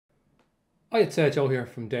Hi, it's Joe here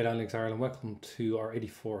from Data Analytics Ireland. Welcome to our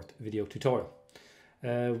 84th video tutorial.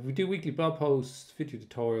 We do weekly blog posts, video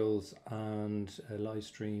tutorials, and live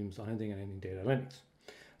streams on anything and anything data analytics.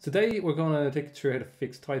 Today we're going to take you through how to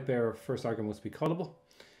fix type error. First argument must be callable.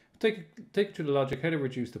 Take you through the logic, how to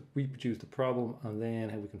reproduce the problem, and then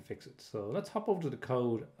how we can fix it. So let's hop over to the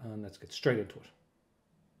code and let's get straight into it.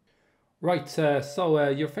 Right, so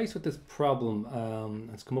you're faced with this problem.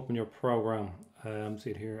 It's come up in your program. See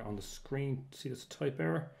it here on the screen. See this type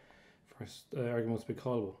error. First argument must be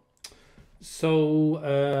callable.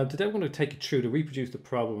 So today I'm going to take you through to reproduce the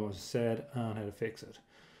problem, as I said, and how to fix it.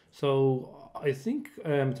 So I think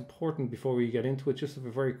it's important before we get into it, just to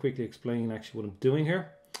very quickly explain actually what I'm doing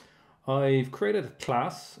here. I've created a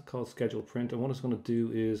class called schedule print, and what it's going to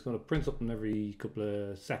do is going to print something every couple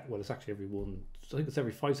of seconds. Well, it's actually every one. I think it's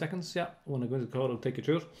every 5 seconds. Yeah, when I go into the code, I'll take you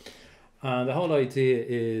through it. And the whole idea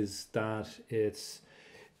is that it's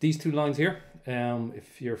these two lines here.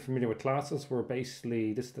 If you're familiar with classes, we're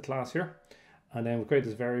basically, this is the class here, and then we create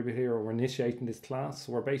this variable here, or we're initiating this class.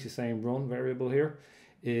 So we're basically saying run variable here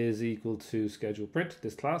is equal to schedule print,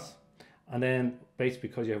 this class. And then basically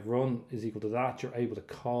because you have run is equal to that, you're able to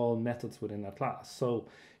call methods within that class. So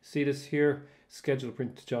see this here, schedule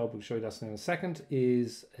print job, we'll show you that in a second,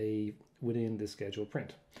 is within the schedule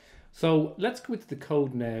print. So let's go into the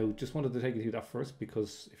code now. Just wanted to take you through that first,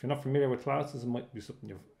 because if you're not familiar with classes, it might be something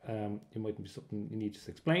you need just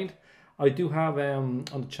explained. I do have on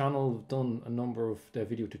the channel done a number of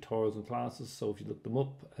video tutorials on classes, so if you look them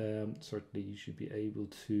up, certainly you should be able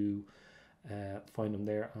to find them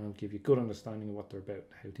there, and I'll give you a good understanding of what they're about,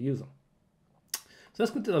 how to use them. So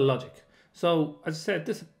let's go into the logic. So as I said,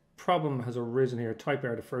 this problem has arisen here. Type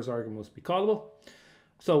error, the first argument must be callable.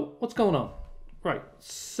 So what's going on? Right,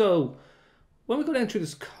 so when we go down through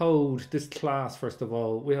this code, this class, first of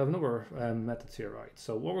all, we have a number of methods here, right?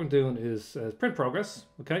 So what we're doing is print progress,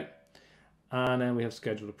 okay? And then we have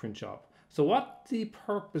schedule to print job. So what the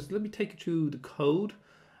purpose, let me take you through the code,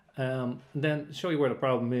 then show you where the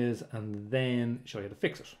problem is, and then show you how to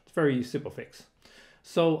fix it. It's a very simple fix.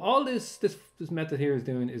 So all this method here is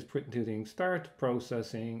doing is printing two things: start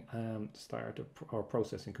processing, or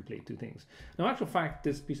processing complete, two things. Now, in actual fact,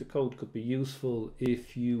 this piece of code could be useful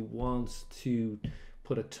if you want to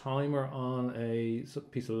put a timer on a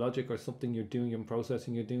piece of logic or something you're doing in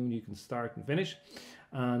processing you're doing. You can start and finish,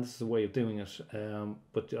 and this is a way of doing it,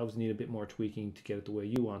 but you obviously need a bit more tweaking to get it the way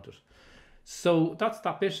you want it. So that's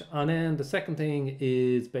that bit. And then the second thing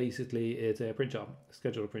is basically it's a print job,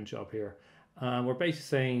 schedule a print job here. We're basically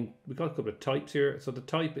saying we've got a couple of types here. So the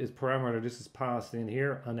type is parameter, this is passed in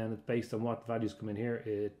here, and then it's based on what values come in here,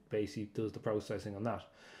 it basically does the processing on that.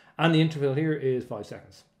 And the interval here is 5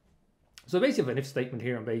 seconds. So basically an if statement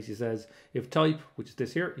here, and basically says if type, which is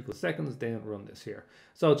this here, equals seconds, then run this here.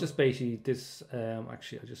 So just basically this,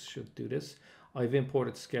 actually I just should do this. I've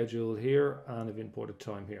imported schedule here and I've imported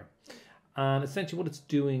time here. And essentially what it's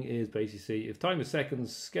doing is basically see if time is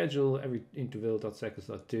seconds, schedule every interval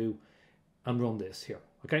 .seconds.do, and run this here,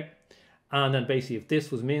 okay? And then basically if this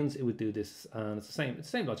was mins, it would do this, and it's the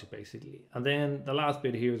same logic basically. And then the last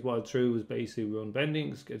bit here is while true is basically run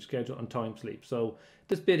bending, schedule, and time sleep. So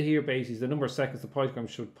this bit here basically is the number of seconds the program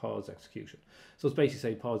should pause execution. So it's basically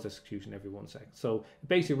saying pause execution every 1 second. So it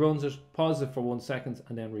basically runs it, pauses it for 1 second,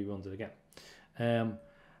 and then reruns it again.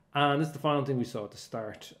 And this is the final thing we saw at the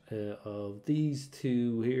start of these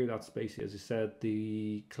two here. That's basically, as I said,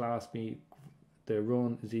 the class the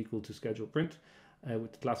run is equal to schedule print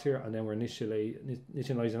with the class here, and then we're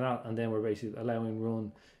initializing that, and then we're basically allowing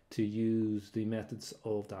run to use the methods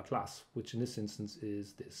of that class, which in this instance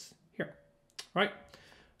is this here, right?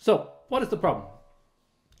 So what is the problem?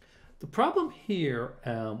 The problem here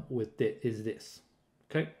with it is this,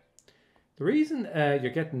 okay? The reason you're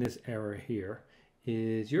getting this error here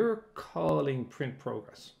is you're calling print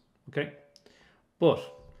progress, okay? But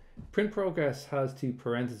print progress has 2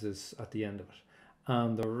 parentheses at the end of it.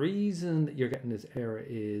 And the reason that you're getting this error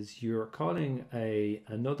is you're calling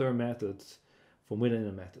another method from within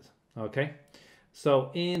a method, okay?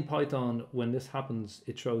 So in Python, when this happens,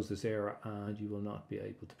 it throws this error and you will not be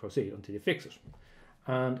able to proceed until you fix it.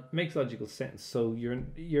 And it makes logical sense. So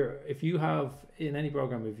if you have, in any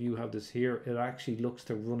program, if you have this here, it actually looks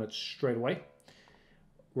to run it straight away.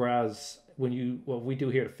 Whereas what we do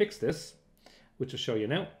here to fix this, which I'll show you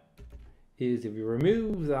now, is if you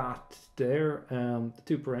remove that there, the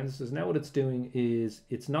 2 parentheses, now what it's doing is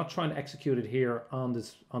it's not trying to execute it here on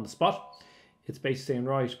the spot. It's basically saying,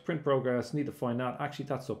 right, print progress, need to find that. Actually,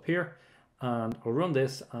 that's up here, and I'll run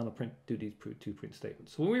this and I'll do these 2 print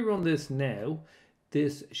statements. So when we run this now,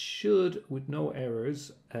 this should, with no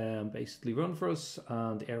errors, basically run for us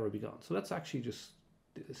and the error will be gone. So let's actually just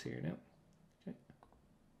do this here now. Okay.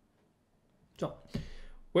 So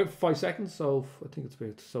wait for 5 seconds. So I think it's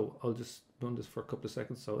about, so I'll just run this for a couple of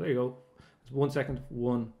seconds. So there you go. It's 1 second.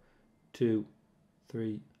 1, 2,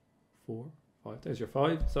 3, 4, 5. There's your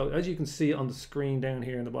 5. So as you can see on the screen down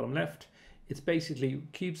here in the bottom left, it's basically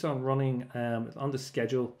keeps on running on the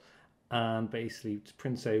schedule and basically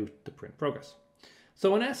prints out the print progress.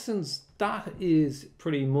 So in essence, that is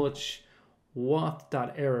pretty much what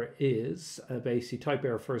that error is. Basically, type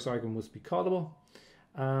error first argument must be callable.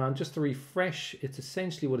 And just to refresh, it's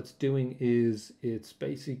essentially what it's doing is it's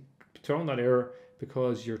basically throwing that error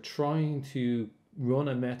because you're trying to run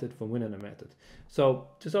a method from within a method. So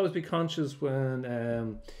just always be conscious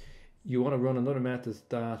when you want to run another method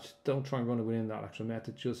that don't try and run it within that actual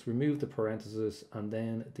method. Just remove the parentheses and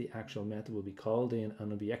then the actual method will be called in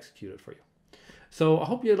and it'll be executed for you. So I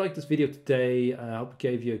hope you liked this video today. I hope it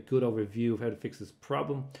gave you a good overview of how to fix this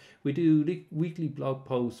problem. We do weekly blog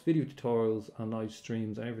posts, video tutorials, and live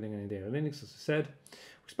streams, and everything in there. Linux, as I said.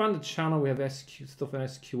 We expanded the channel. We have stuff in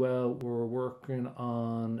SQL. We're working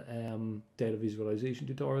on data visualization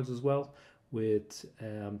tutorials as well with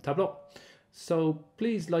Tableau. So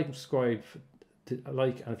please like and subscribe. And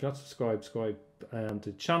if you're not subscribed, subscribe to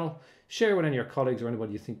the channel. Share with any of your colleagues or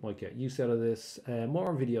anybody you think might get use out of this.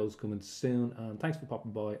 More videos coming soon, and thanks for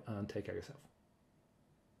popping by and take care of yourself.